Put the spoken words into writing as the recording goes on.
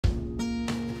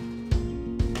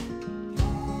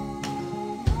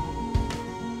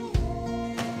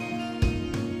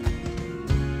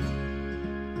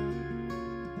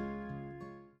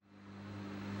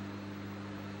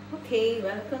Hey,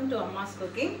 welcome to Amma's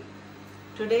Cooking.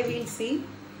 Today we'll see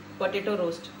potato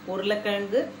roast,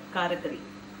 Urulakhizhange Kaara curry.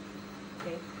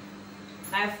 Okay.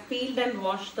 I have peeled and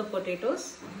washed the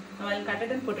potatoes. Now I'll cut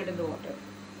it and put it in the water.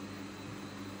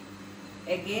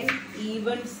 Again,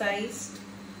 even sized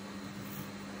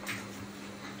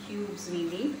cubes we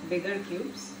need, bigger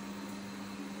cubes.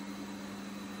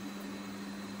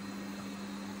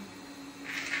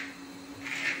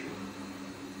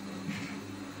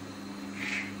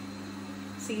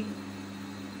 See,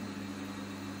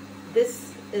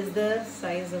 this is the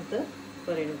size of the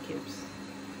potato cubes.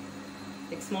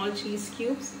 Like small cheese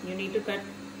cubes, you need to cut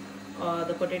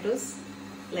the potatoes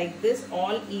like this,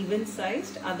 all even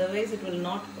sized, otherwise it will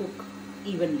not cook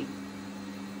evenly.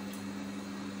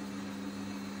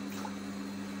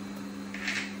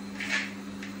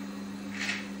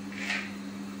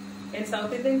 In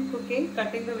South Indian cooking,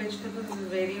 cutting the vegetables is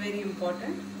very, very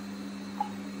important.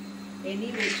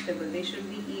 Any vegetable, they should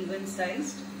be even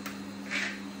sized.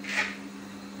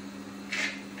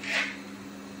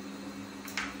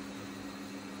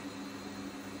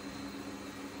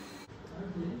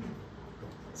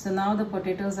 So now the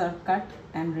potatoes are cut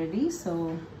and ready,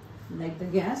 so light the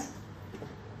gas.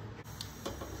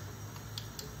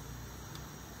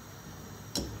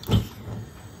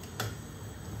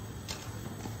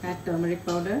 Add turmeric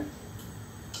powder.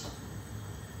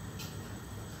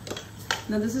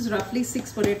 Now this is roughly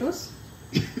 6 potatoes,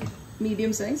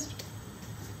 medium sized.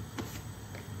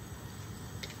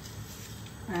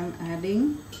 I am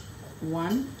adding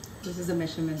 1, this is the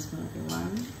measurement spoon, okay,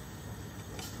 1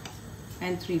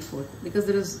 and 3/4, because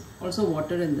there is also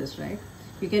water in this, right?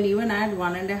 You can even add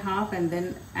 1 1/2 and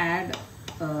then add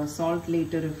salt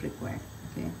later if required,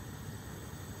 okay?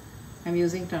 I'm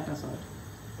using Tata salt.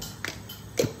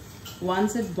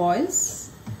 Once it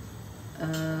boils,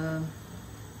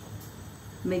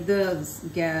 make the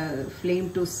flame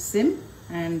to sim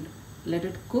and let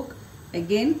it cook.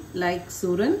 Again, like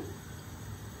suran,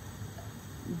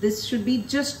 this should be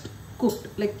just cooked,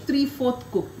 like 3/4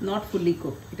 cooked, not fully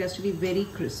cooked. It has to be very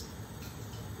crisp.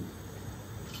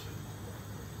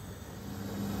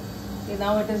 Okay,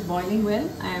 now it is boiling well.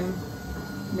 I am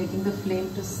making the flame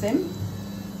to sim.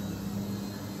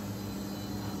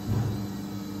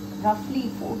 Roughly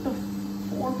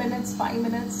 4 minutes, 5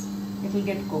 minutes, it will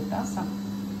get cooked.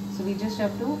 So we just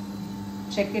have to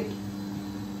check it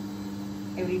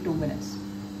every 2 minutes.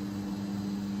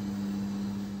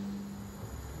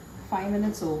 5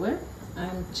 minutes over, I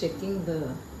am checking the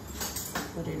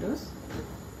potatoes.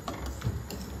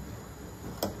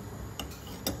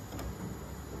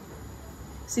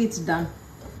 See, it's done.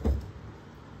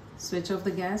 Switch off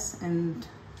the gas and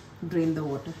drain the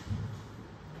water.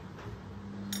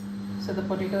 So the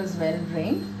potato is well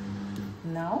drained.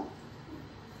 Now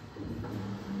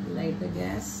light the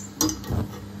gas,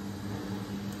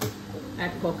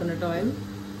 add coconut oil.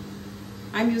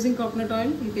 I'm using coconut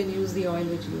oil, you can use the oil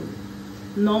which you...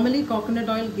 Normally coconut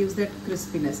oil gives that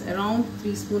crispiness, around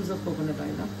 3 spoons of coconut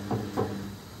oil.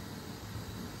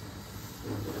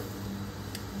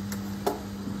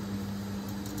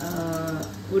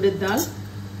 Urad dal,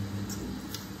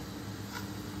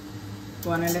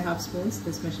 1 1/2 spoons,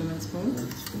 this measurement spoon.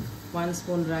 1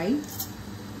 spoon rye.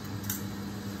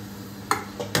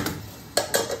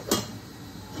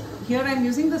 Here I am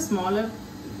using the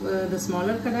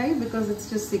smaller kadai because it's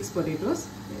just 6 potatoes.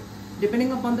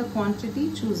 Depending upon the quantity,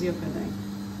 choose your kadai.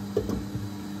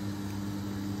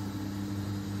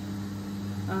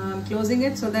 I'm closing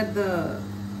it so that the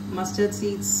mustard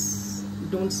seeds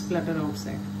don't splutter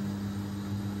outside.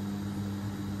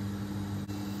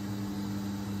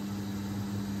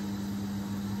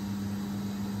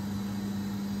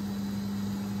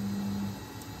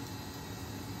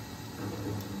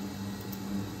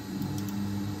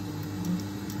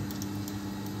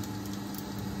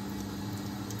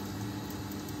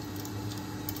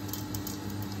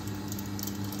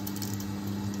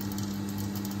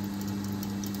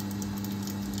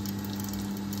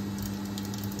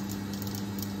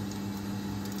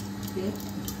 Okay,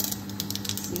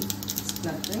 see, it's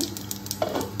fluttering.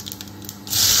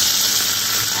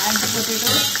 Add the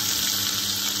potatoes,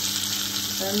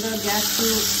 turn the gas to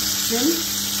sim,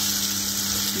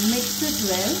 mix it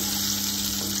well.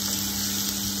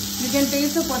 You can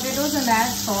taste the potatoes and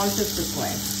add salt if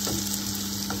required.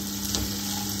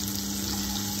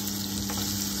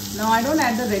 Now I don't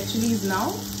add the red chilies now,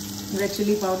 red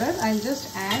chili powder. I'll just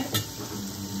add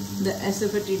the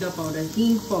asafoetida powder,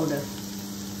 hing powder.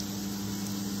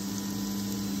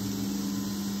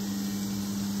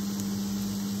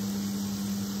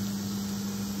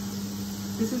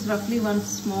 This is roughly 1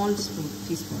 small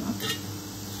teaspoon.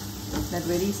 that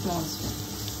very small spoon.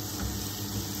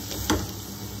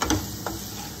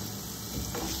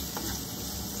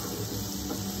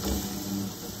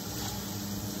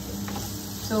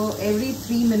 So every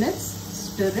 3 minutes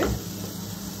stir it,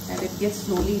 and it gets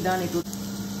slowly done. It would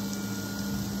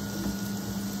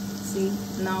see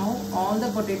now all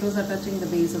the potatoes are touching the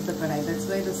base of the kadai. That's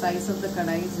why the size of the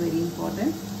kadai is very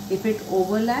important. If it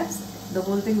overlaps, the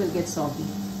whole thing will get soggy.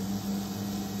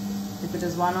 If it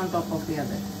is one on top of the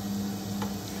other.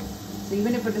 So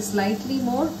even if it is slightly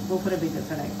more, go for a bigger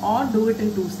kadai or do it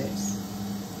in 2 sets.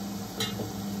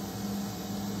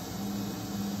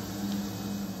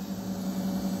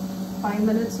 Five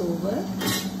minutes over.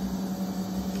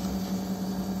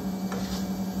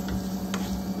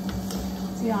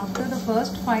 See, after the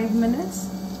first 5 minutes,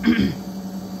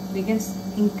 we can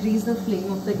increase the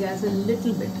flame of the gas a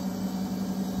little bit.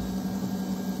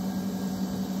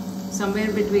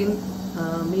 Somewhere between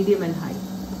medium and high,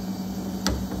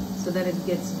 so that it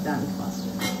gets done faster.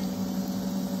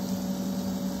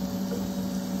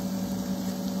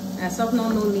 As of now,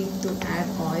 no need to add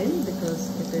oil because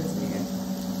it is there.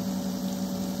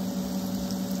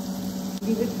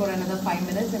 Leave it for another 5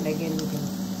 minutes and again we can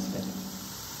stir.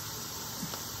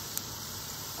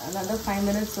 Another 5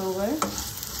 minutes over.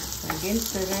 Again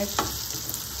stir it.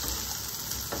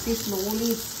 See,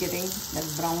 slowly it's getting that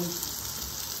brown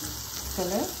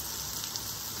color.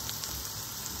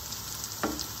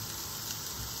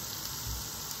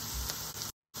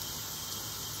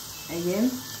 Again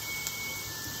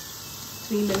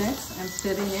 3 minutes. I'm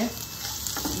stirring it.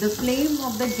 The flame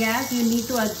of the gas you need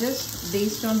to adjust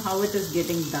based on how it is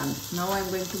getting done. Now I'm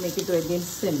going to make it to again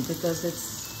sim because it's,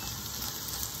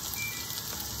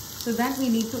 so that we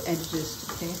need to adjust.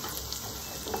 Okay.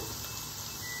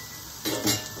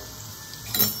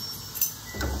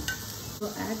 So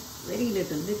add very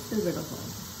little bit of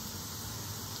oil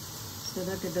so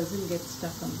that it doesn't get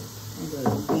stuck on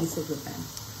the base of the pan.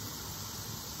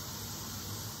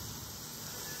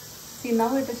 See,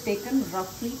 now it has taken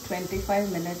roughly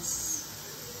 25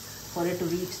 minutes for it to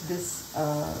reach this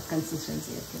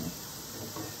consistency, okay,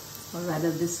 or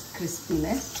rather this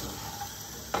crispiness.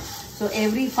 So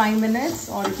every 5 minutes,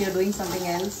 or if you're doing something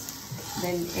else,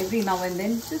 then every now and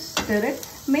then just stir it.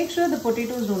 Make sure the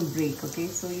potatoes don't break, okay.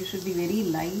 So you should be very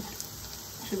light,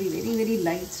 very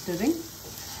light stirring,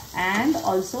 and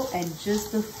also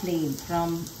adjust the flame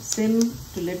from sim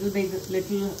to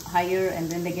little higher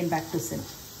and then again back to sim.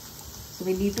 So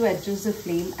we need to adjust the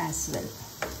flame as well.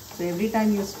 So every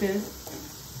time you stir,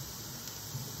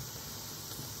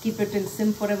 keep it in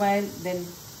sim for a while, then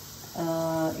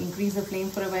increase the flame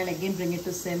for a while, again bring it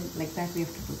to sim. Like that we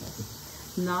have to do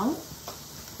that. Now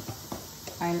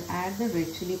I'll add the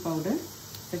red chili powder.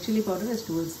 The chili powder is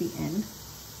towards the end.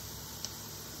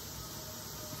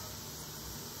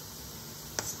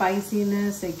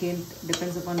 Spiciness again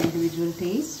depends upon individual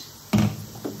taste.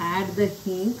 Add the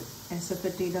hing,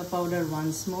 asafoetida powder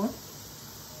once more,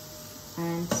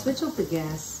 and switch off the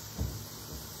gas.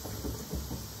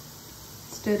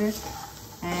 Stir it,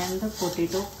 and the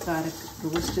potato Kaara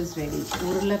roast is ready.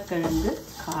 Urulakhizhange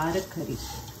Kaara curry.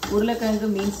 Urulakhizhange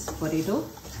means potato,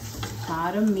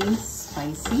 Kaara means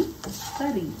spicy,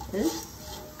 curry is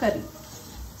curry.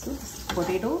 So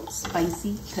potato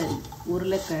spicy curry,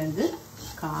 Urulakhizhange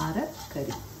Kaara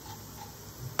curry.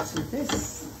 So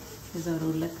this is our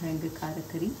Urulakhizhange Kaara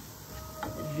curry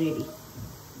ready.